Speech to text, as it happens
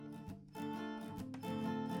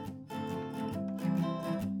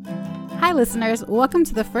Hi, listeners. Welcome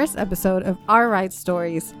to the first episode of Our Rights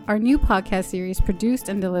Stories, our new podcast series produced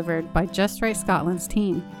and delivered by Just Right Scotland's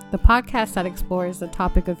team, the podcast that explores the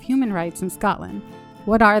topic of human rights in Scotland.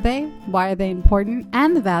 What are they? Why are they important?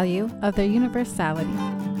 And the value of their universality.